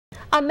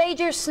A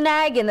major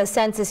snag in the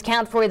census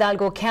count for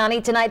Hidalgo County.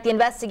 Tonight, the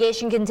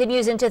investigation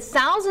continues into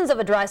thousands of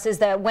addresses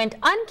that went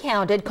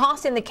uncounted,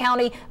 costing the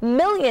county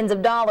millions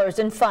of dollars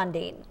in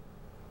funding.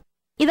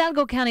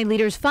 Hidalgo County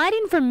leaders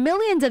fighting for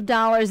millions of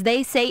dollars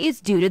they say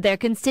is due to their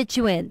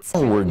constituents.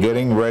 We're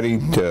getting ready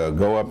to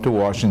go up to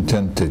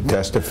Washington to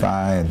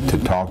testify and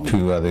to talk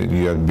to the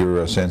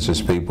Bureau of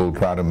Census people,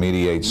 try to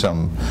mediate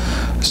some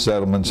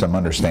settlement, some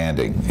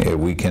understanding. If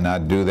we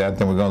cannot do that,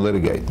 then we're going to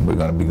litigate. We're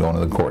going to be going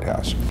to the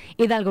courthouse.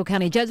 Hidalgo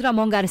County Judge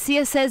Ramon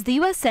Garcia says the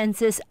U.S.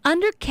 Census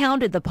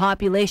undercounted the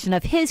population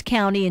of his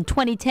county in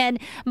 2010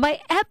 by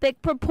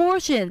epic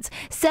proportions.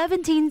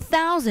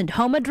 17,000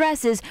 home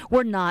addresses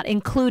were not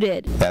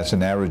included. That's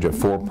an average of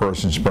 4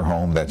 persons per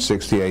home. That's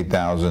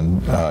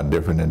 68,000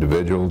 different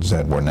individuals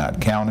that were not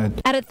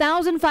counted. At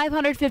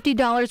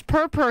 $1,550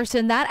 per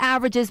person, that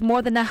averages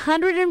more than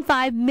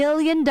 $105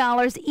 million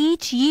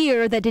each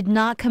year that did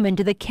not come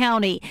into the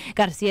county.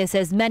 Garcia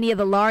says many of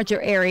the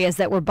larger areas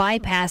that were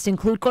bypassed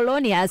include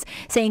colonias,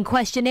 saying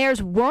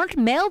questionnaires weren't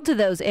mailed to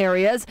those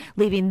areas,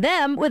 leaving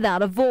them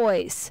without a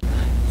voice.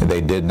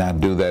 They did not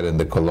do that in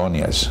the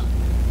colonias.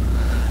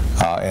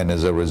 And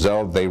as a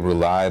result, they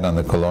relied on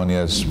the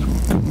colonias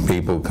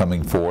people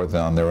coming forth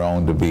on their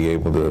own to be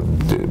able to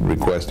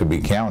request to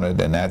be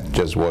counted, and that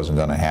just wasn't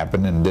going to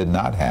happen and did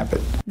not happen.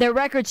 Their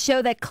records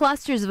show that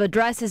clusters of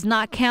addresses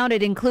not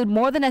counted include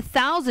more than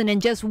 1,000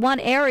 in just one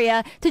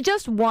area to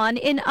just 1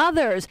 in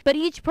others. But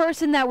each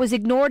person that was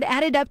ignored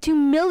added up to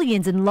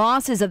millions in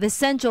losses of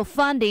essential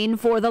funding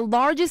for the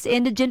largest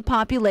indigent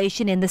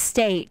population in the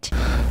state.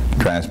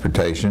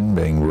 Transportation,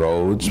 being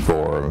roads,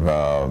 for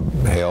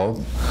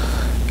health,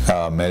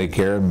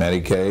 Medicare,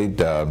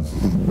 Medicaid,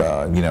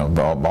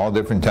 all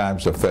different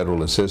types of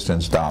federal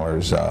assistance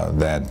dollars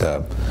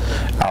that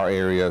our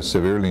area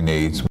severely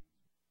needs.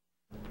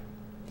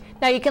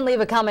 Now, you can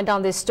leave a comment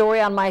on this story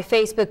on my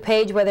Facebook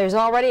page, where there's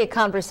already a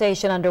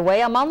conversation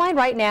underway. I'm online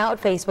right now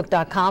at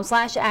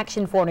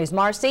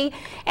facebook.com/Action4NewsMarcy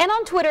and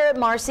on Twitter at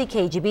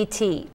MarcyKGBT.